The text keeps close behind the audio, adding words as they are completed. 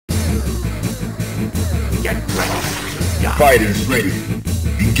Fighters ready.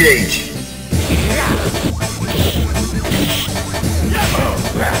 Engage.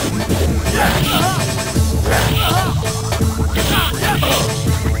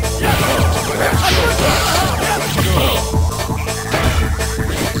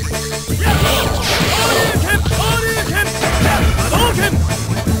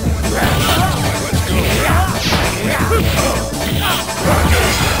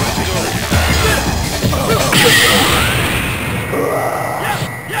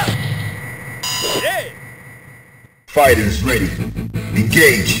 Fighters ready.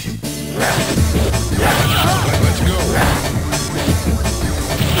 Engage. Let's go.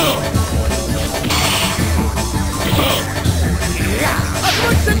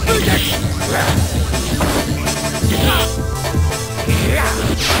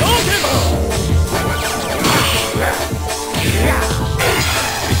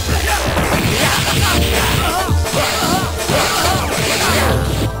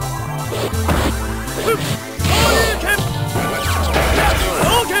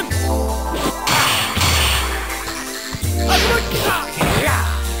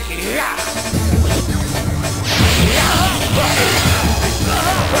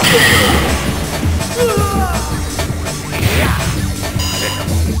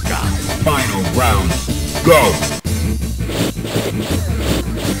 Final round. Go!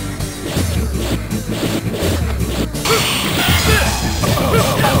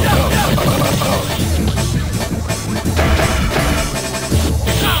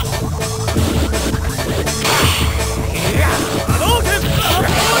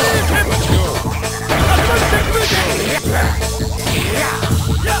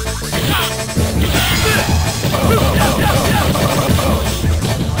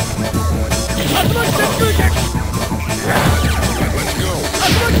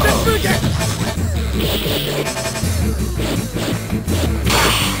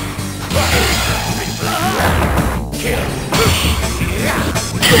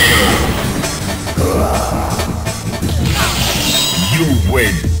 You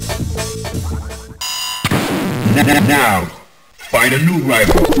win. Now, find a new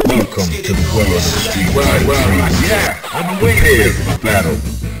rival. Welcome to the world of street fighting. Yeah, I'm waiting for the battle.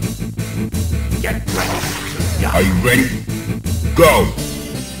 Are you ready? Go!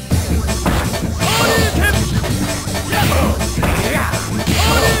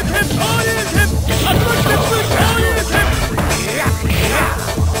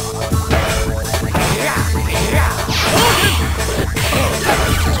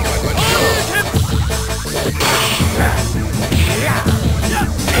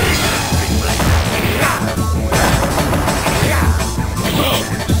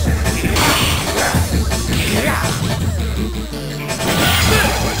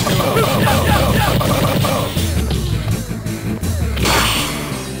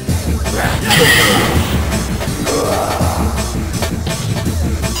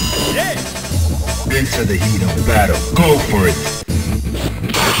 Into the heat of battle. Go for it!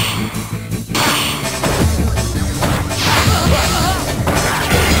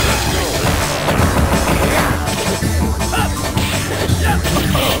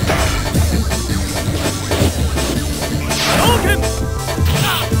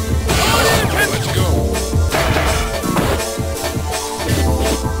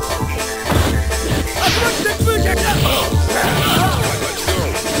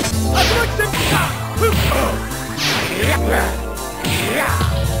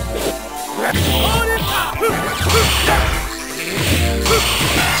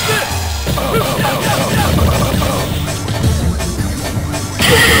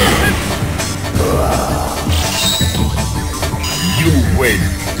 You win.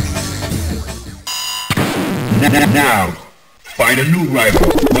 Now, find a new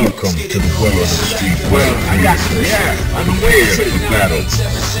rival. Welcome to the world of the street fighting. Yeah, I'm waiting for the battle.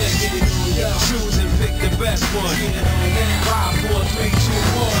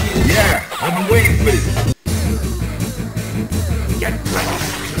 Yeah, I'm waiting for it.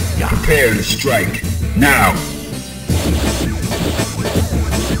 Prepare to strike. Now.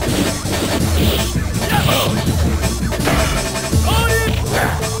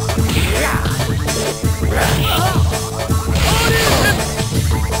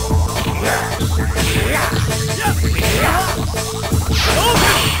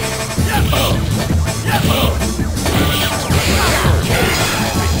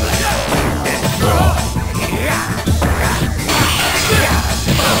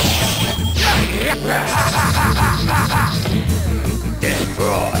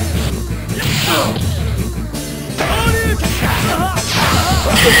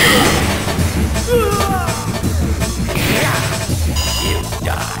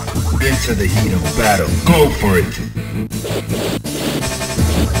 into the heat of battle. Go for it.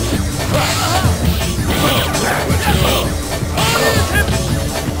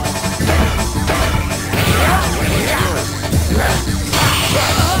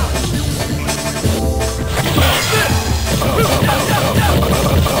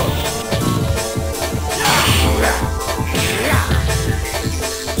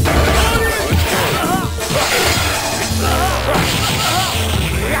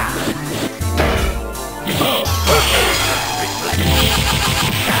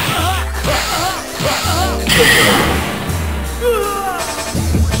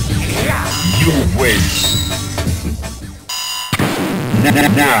 You win.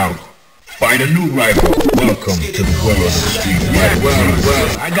 Now, find a new rival. Welcome to the world of the street.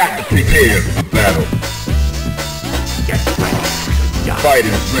 Well, I got to prepare for battle.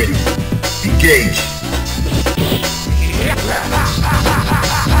 Fighters ready. Engage.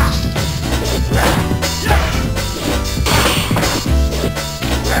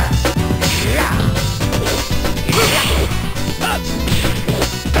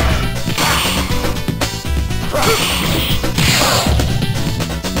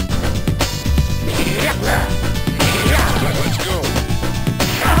 Let's go.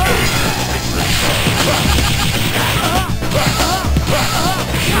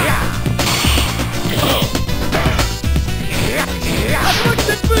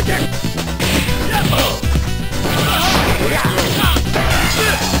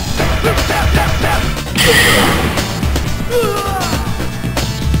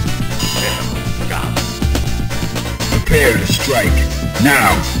 Prepare to strike.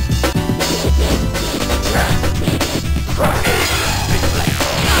 Now.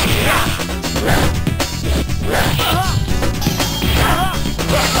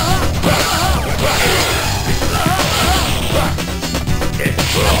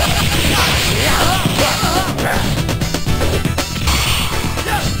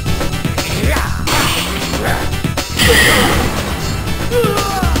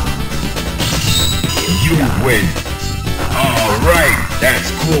 You win. Alright, that's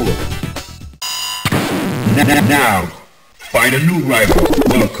cool. Now, find a new rival.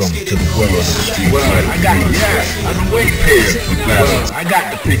 Welcome to the world of the street. Well, I got I've been waiting here for battle. I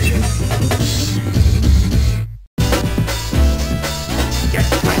got the picture.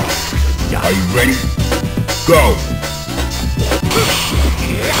 Are you ready? Go!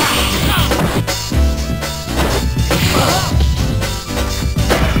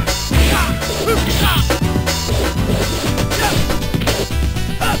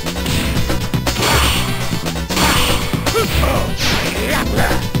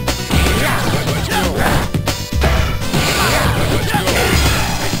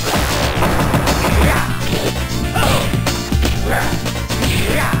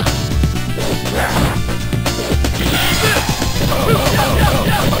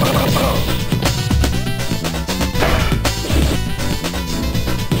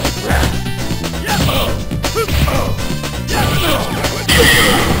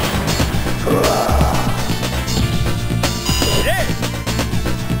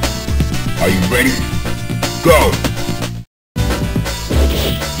 Are you ready? Go!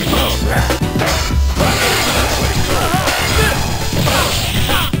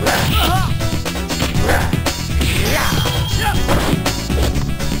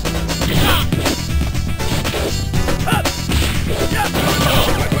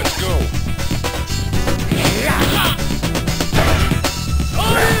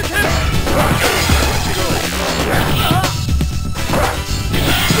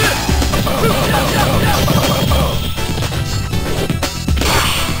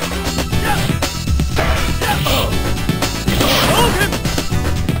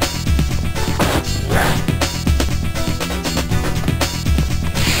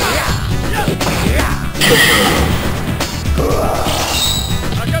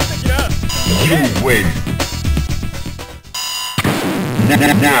 You win.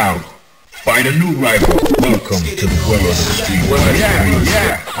 Now, find a new rival. Welcome to the world of the street. Well,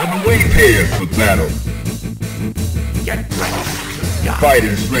 I've been waiting here for battle.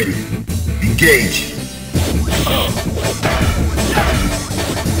 Fighters ready. Engage.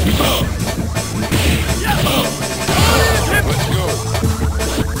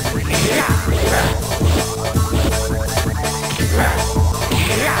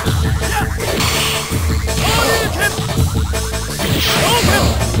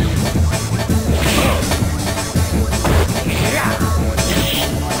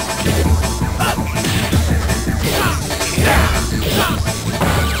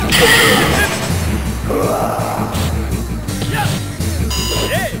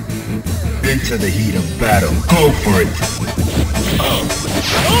 Into the heat of battle. Go for it.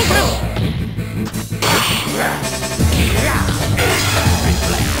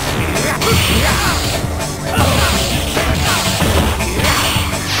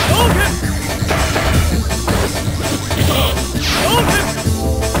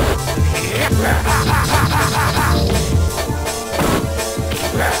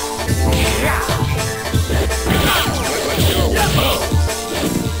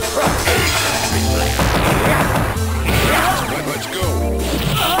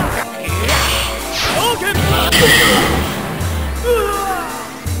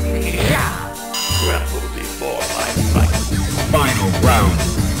 Final round.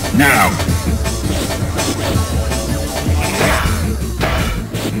 Now.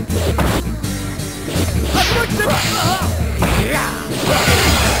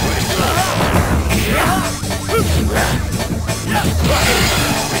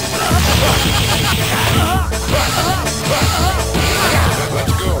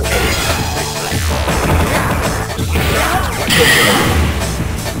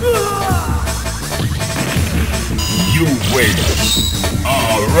 You win.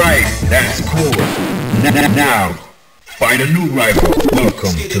 Alright, that's cool. Now, find a new rival.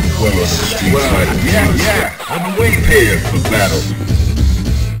 Welcome to the world of the street fighter. Yeah, I'm way prepared for battle.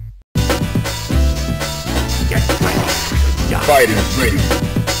 Fighters ready.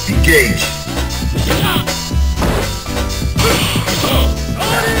 Engage.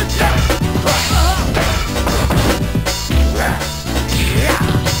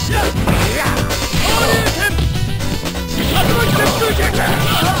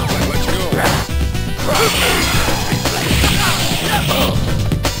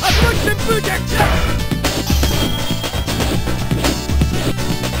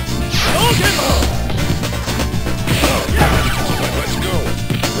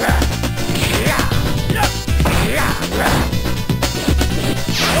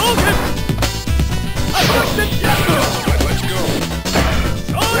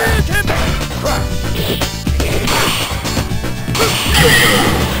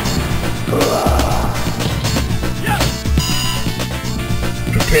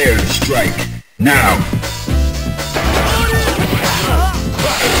 Prepare to strike. Now.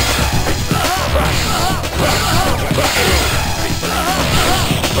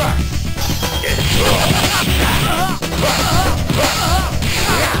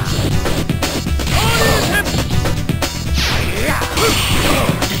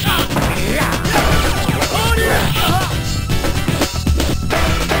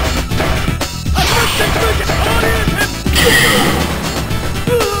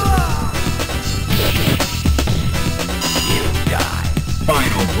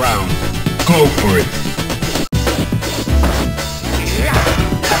 Final round. Go for it.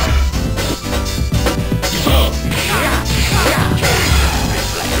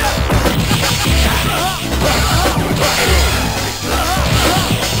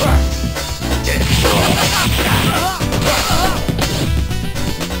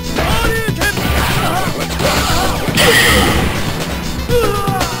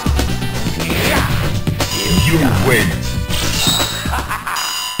 You win.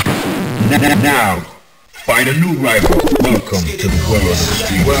 Now, find a new rival. Welcome to the world of the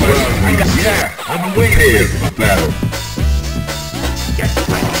street fighter. I'm way prepared for battle.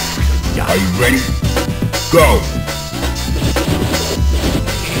 Are you ready? Go!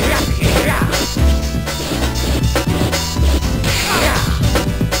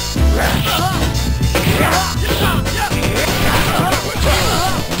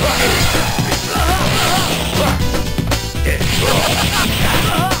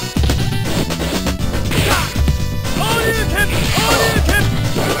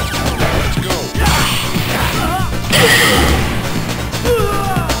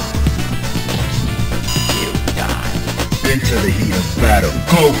 Into the heat of battle.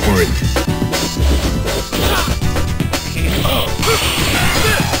 Go for it.